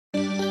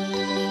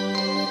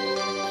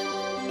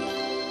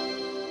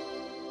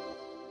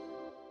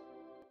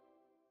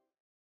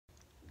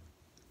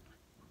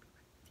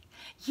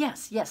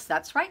Yes,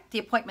 that's right. The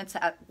appointment's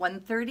at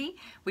 1:30.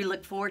 We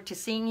look forward to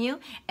seeing you,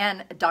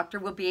 and a doctor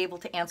will be able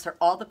to answer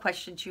all the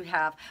questions you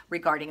have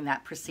regarding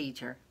that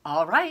procedure.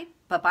 All right,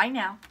 bye-bye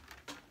now.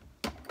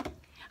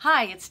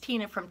 Hi, it's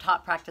Tina from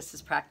Top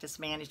Practices Practice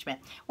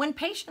Management. When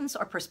patients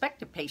or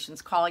prospective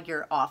patients call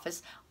your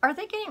office, are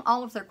they getting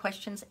all of their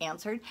questions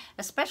answered,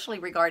 especially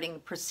regarding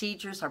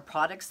procedures or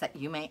products that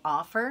you may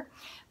offer?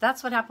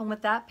 That's what happened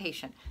with that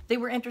patient. They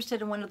were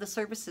interested in one of the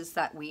services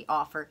that we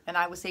offer, and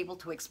I was able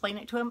to explain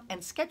it to them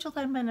and schedule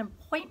them an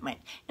appointment,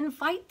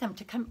 invite them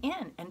to come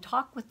in and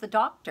talk with the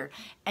doctor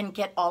and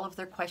get all of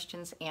their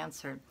questions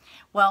answered.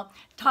 Well,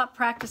 Top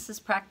Practices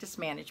Practice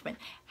Management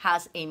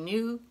has a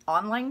new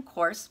online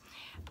course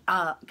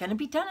going to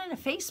be done in a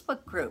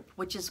Facebook group,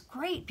 which is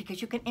great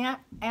because you can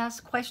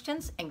ask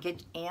questions and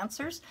get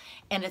answers,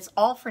 and it's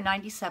all for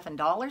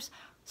 $97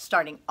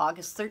 starting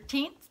August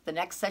 13th. The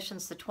next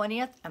session's the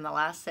 20th, and the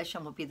last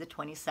session will be the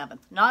 27th.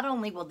 Not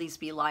only will these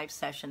be live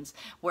sessions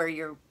where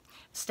your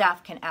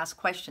staff can ask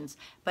questions,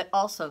 but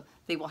also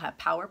they will have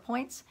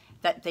PowerPoints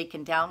that they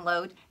can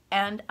download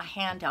and a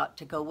handout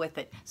to go with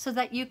it so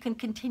that you can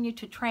continue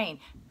to train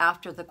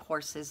after the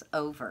course is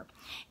over.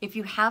 If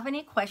you have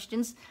any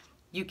questions,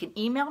 you can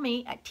email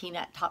me at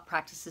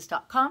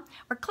tina@toppractices.com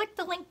or click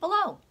the link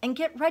below and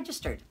get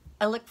registered.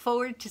 I look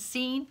forward to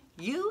seeing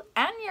you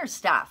and your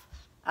staff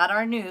at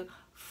our new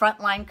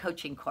Frontline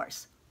coaching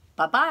course.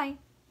 Bye-bye.